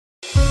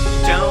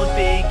Don't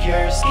bake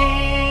your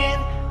skin,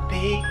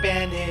 bake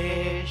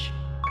Banish.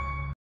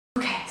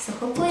 Okay, so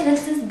hopefully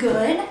this is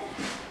good.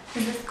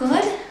 Is this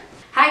good?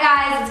 Hi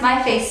guys, it's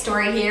my face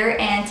story here,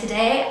 and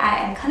today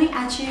I am coming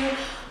at you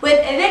with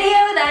a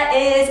video that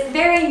is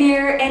very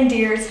near and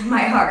dear to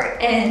my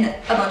heart in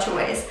a bunch of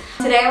ways.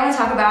 Today I want to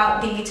talk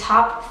about the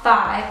top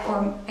 5,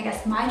 or I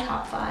guess my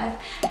top 5,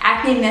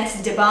 acne myths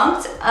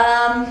debunked.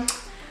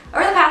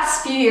 Over the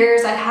past few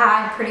years I've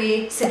had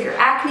pretty severe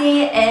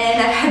acne,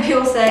 and I've had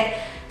people say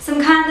some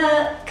kind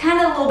of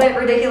a little bit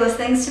ridiculous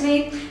things to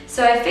me.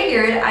 So I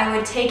figured I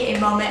would take a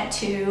moment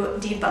to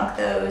debunk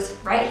those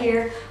right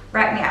here,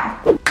 right now.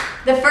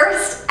 The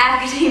first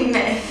acne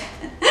myth,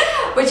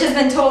 which has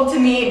been told to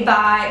me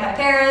by my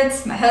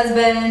parents, my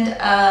husband,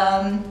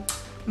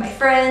 my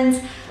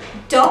friends: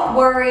 don't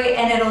worry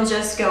and it'll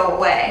just go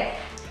away.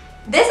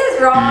 This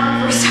is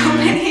wrong for so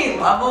many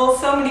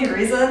levels, so many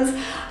reasons.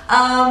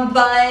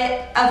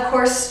 But of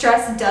course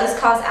stress does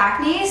cause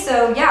acne,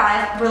 so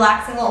yeah,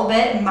 relaxing a little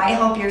bit might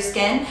help your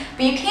skin,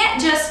 but you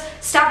can't just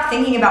stop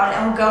thinking about it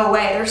and it'll go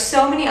away. There's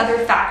so many other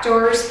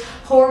factors: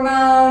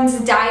 hormones,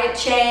 diet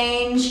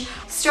change,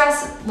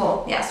 stress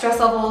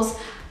levels,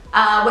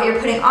 what you're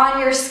putting on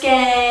your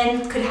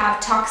skin could have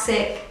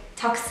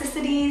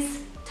toxicities,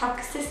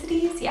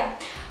 yeah.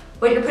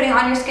 What you're putting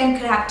on your skin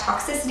could have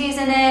toxicities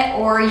in it,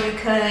 or you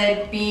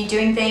could be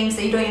doing things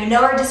that you don't even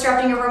know are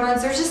disrupting your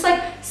hormones. There's just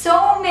like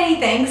so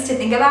many things to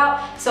think about.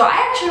 So I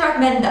actually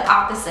recommend the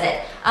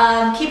opposite.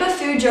 Keep a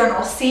food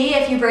journal. See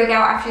if you break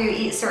out after you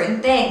eat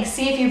certain things.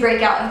 See if you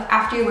break out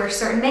after you wear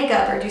certain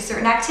makeup or do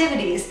certain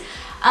activities.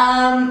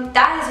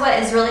 That is what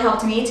has really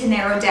helped me to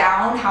narrow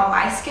down how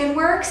my skin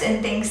works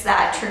and things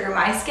that trigger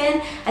my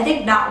skin. I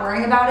think not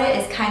worrying about it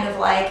is kind of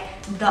like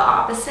the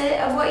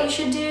opposite of what you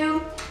should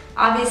do.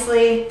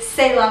 Obviously,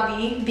 c'est la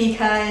vie,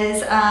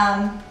 because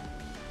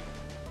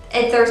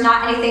if there's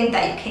not anything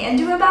that you can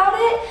do about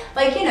it,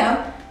 like, you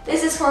know,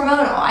 this is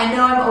hormonal. I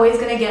know I'm always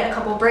gonna get a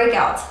couple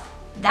breakouts.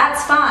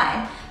 That's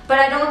fine. But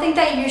I don't think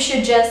that you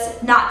should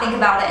just not think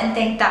about it and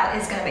think that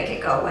is gonna make it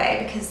go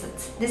away, because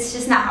it's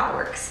just not how it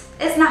works.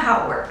 It's not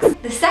how it works.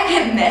 The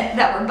second myth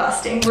that we're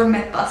busting, we're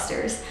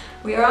Mythbusters.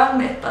 We are on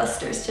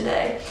Mythbusters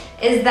today,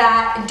 is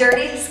that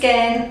dirty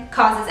skin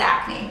causes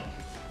acne.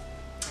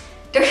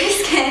 Dirty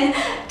skin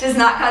does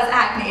not cause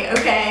acne,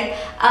 okay?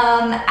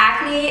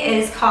 Acne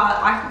is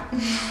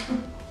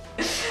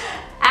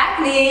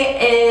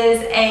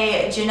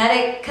a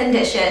genetic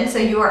condition, so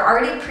you are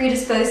already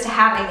predisposed to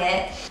having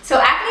it. So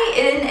acne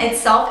in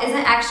itself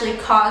isn't actually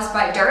caused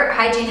by dirt.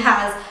 Hygiene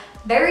has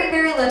very,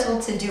 very little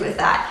to do with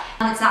that.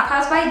 It's not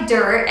caused by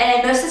dirt,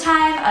 and most of the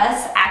time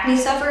us acne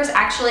sufferers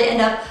actually end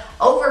up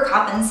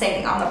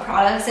overcompensating on the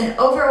products and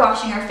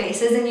overwashing our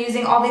faces and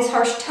using all these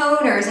harsh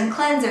toners and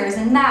cleansers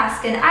and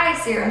masks and eye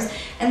serums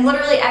and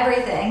literally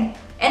everything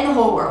in the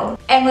whole world.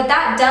 And what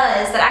that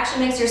does, that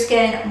actually makes your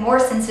skin more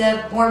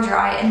sensitive, more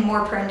dry, and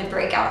more prone to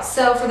breakouts.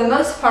 So for the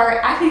most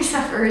part, acne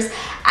sufferers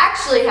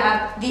actually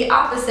have the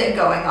opposite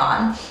going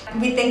on.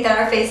 We think that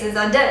our faces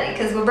are dirty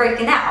because we're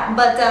breaking out,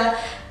 but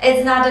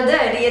it's not a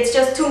dirty, it's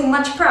just too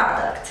much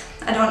product.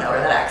 I don't know where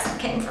that accent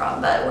came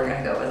from, but we're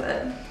gonna go with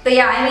it. But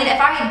yeah, I mean,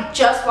 if I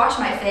just wash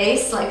my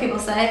face, like people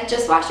say,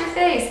 just wash your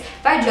face.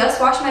 If I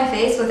just wash my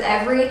face with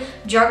every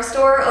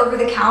drugstore,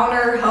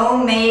 over-the-counter,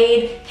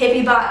 homemade,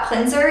 hippie-bot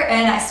cleanser,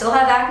 and I still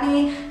have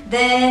acne,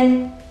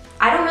 then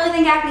I don't really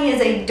think acne is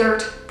a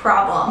dirt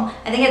problem.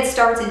 I think it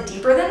starts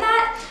deeper than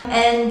that,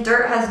 and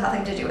dirt has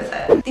nothing to do with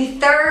it. The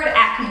third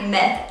acne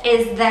myth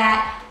is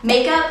that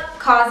makeup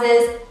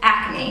causes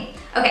acne.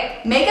 Okay,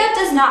 makeup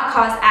does not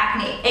cause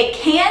acne. It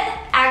can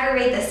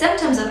aggravate the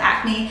symptoms of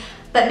acne,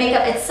 but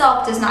makeup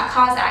itself does not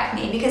cause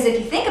acne, because if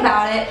you think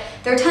about it,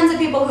 there are tons of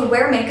people who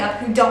wear makeup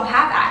who don't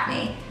have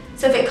acne.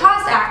 So if it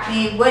caused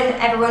acne, wouldn't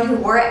everyone who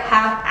wore it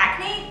have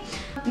acne?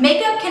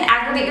 Makeup can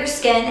aggravate your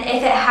skin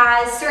if it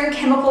has certain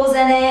chemicals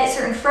in it,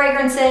 certain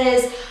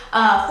fragrances,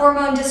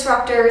 hormone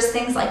disruptors,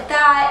 things like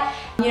that.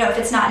 You know, if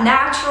it's not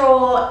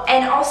natural.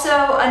 And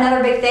also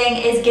another big thing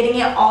is getting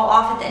it all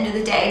off at the end of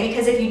the day,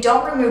 because if you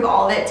don't remove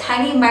all of it,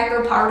 tiny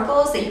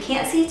microparticles that you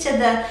can't see to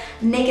the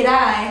naked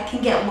eye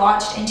can get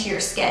lodged into your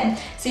skin.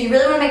 So you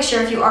really want to make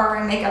sure if you are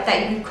wearing makeup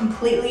that you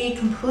completely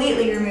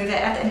remove it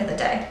at the end of the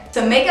day.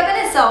 So makeup in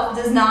itself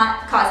does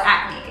not cause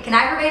acne. It can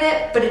aggravate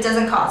it, but it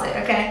doesn't cause it,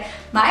 okay?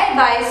 My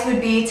advice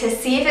would be to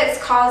see if it's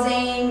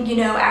causing, you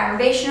know,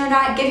 aggravation or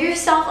not. Give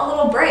yourself a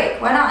little break.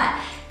 Why not?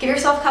 Give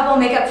yourself a couple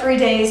makeup-free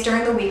days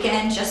during the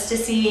weekend just to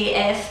see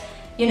if,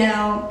 you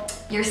know,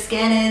 your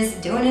skin is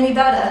doing any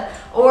better.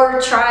 Or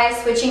try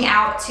switching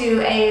out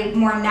to a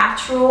more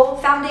natural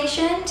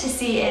foundation to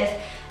see if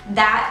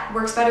that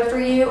works better for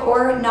you,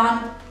 or I don't even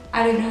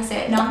know how to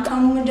say it,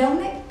 non-pore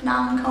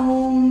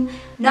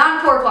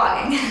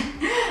clogging.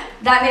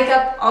 That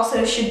makeup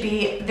also should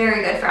be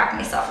very good for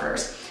acne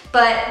sufferers.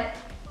 But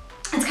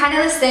it's kind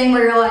of this thing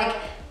where you're like,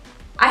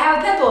 I have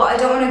a pimple, I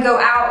don't want to go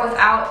out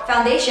without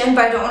foundation,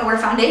 but I don't want to wear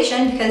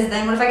foundation because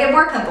then what if I get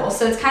more pimples?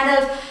 So it's kind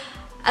of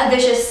a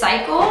vicious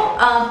cycle,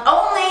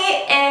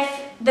 only if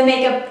the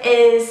makeup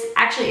is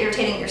actually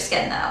irritating your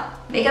skin though.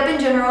 Makeup in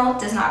general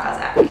does not cause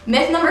acne.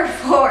 Myth number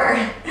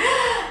 4,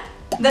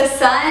 the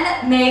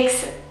sun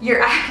makes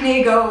your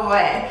acne go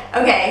away.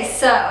 Okay,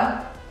 so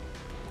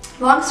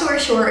long story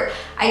short,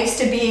 I used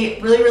to be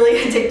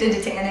really addicted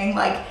to tanning,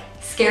 like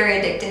scary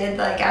addicted.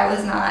 Like I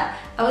was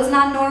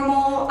not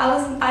normal.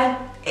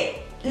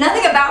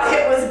 Nothing about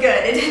it was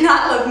good. It did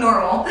not look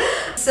normal.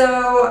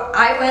 So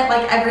I went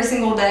like every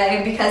single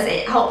day because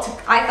it helped,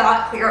 I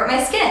thought, clear up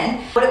my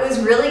skin. What it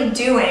was really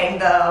doing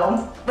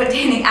though, what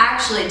tanning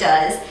actually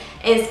does,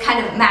 is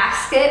kind of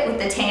mask it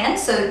with the tan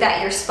so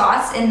that your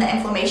spots and the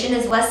inflammation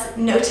is less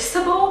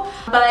noticeable.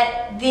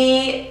 But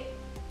the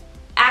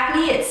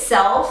acne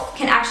itself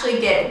can actually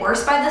get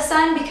worse by the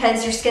sun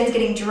because your skin's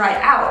getting dried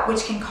out,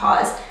 which can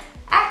cause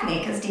acne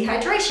because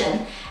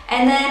dehydration.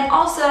 And then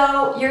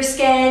also your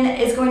skin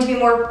is going to be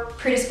more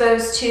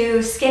predisposed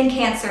to skin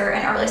cancer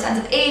and early signs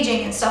of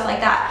aging and stuff like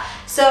that.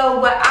 So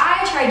what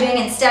I tried doing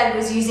instead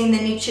was using the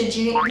I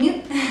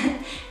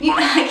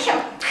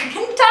can't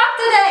freaking talk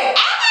today.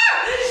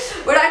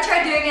 What I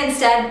tried doing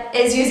instead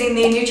is using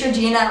the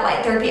Neutrogena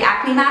Light Therapy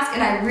Acne Mask,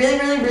 and I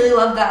really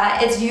love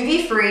that. It's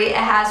UV free, it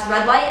has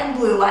red light and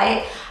blue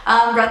light.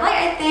 Red light,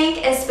 I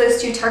think, is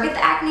supposed to target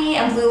the acne,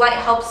 and blue light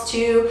helps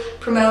to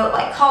promote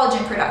like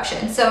collagen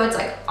production. So it's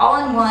like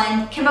all in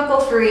one, chemical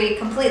free,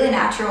 completely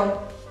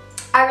natural.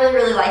 I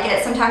really like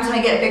it. Sometimes when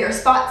I get bigger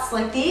spots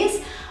like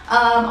these,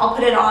 I'll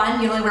put it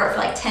on. You only wear it for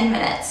like 10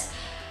 minutes.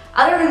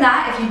 Other than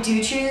that, if you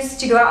do choose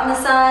to go out in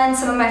the sun,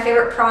 some of my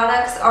favorite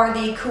products are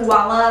the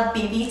Koala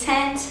BB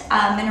Tint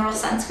Mineral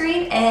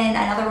Sunscreen, and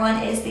another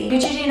one is the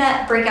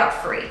Neutrogena Breakout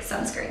Free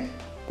Sunscreen.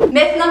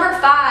 Myth number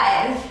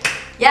 5.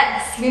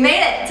 Yes, we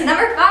made it to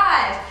number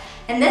 5.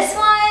 And this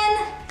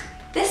one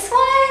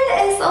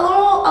is a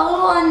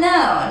little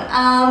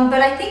unknown, but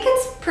I think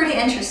it's pretty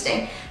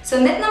interesting. So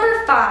myth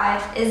number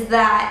 5 is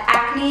that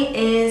acne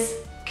is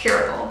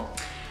curable.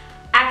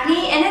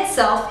 Acne in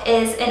itself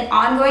is an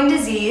ongoing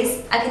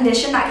disease, a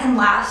condition that can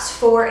last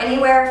for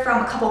anywhere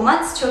from a couple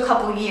months to a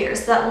couple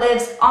years, that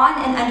lives on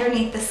and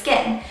underneath the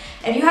skin.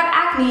 If you have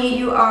acne,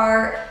 you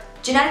are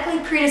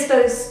genetically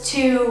predisposed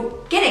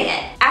to getting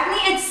it.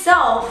 Acne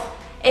itself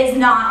is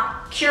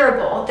not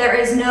curable. There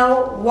is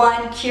no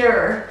one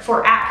cure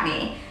for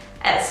acne.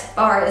 As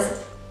far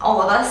as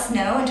all of us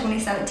know, in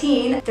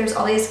 2017, there's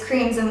all these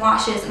creams and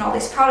washes and all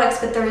these products,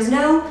 but there is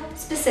no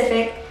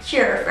specific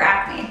cure for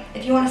acne.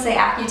 If you want to say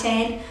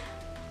Accutane,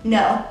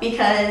 no,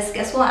 because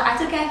guess what? I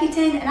took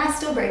Accutane and I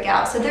still break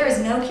out, so there is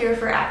no cure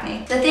for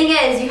acne. The thing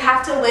is, you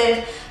have to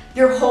live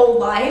your whole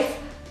life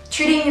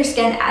treating your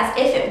skin as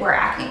if it were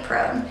acne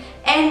prone.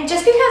 And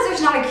just because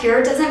there's not a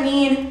cure doesn't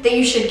mean that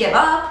you should give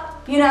up.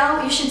 You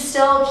know, you should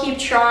still keep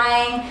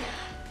trying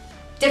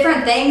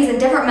different things and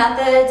different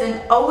methods,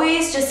 and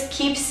always just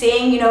keep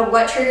seeing, you know,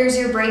 what triggers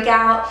your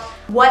breakout,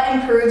 what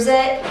improves it.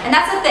 And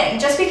that's the thing,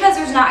 just because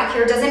there's not a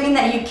cure doesn't mean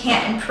that you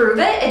can't improve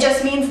it. It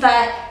just means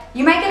that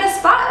you might get a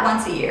spot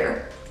once a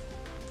year.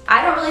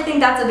 I don't really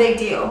think that's a big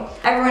deal.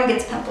 Everyone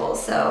gets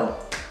pimples, so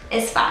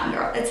it's fine,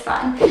 girl, it's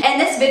fine.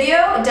 And this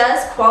video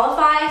does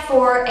qualify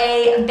for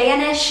a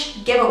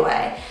BANISH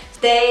giveaway.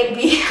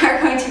 We are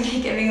going to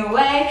be giving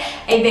away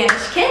a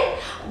BANISH kit.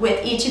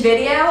 With each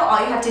video, all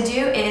you have to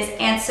do is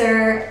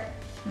answer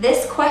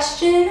this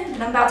question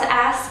that I'm about to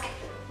ask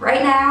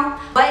right now.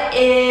 What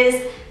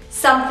is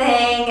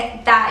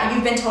something that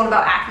you've been told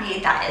about acne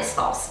that is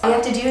false? All you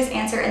have to do is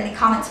answer in the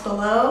comments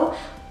below,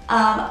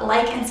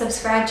 like and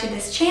subscribe to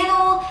this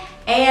channel,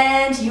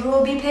 and you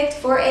will be picked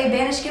for a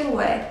BANISH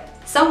giveaway.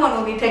 Someone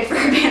will be picked for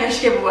a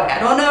BANISH giveaway. I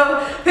don't know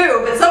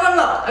who, but someone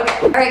will.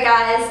 Okay. All right,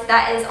 guys,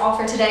 that is all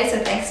for today.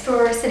 So thanks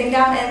for sitting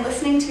down and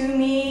listening to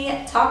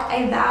me talk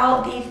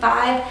about the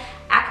 5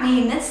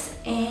 acne myths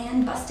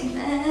and busting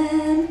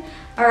them.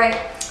 All right,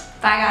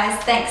 bye,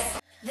 guys. Thanks.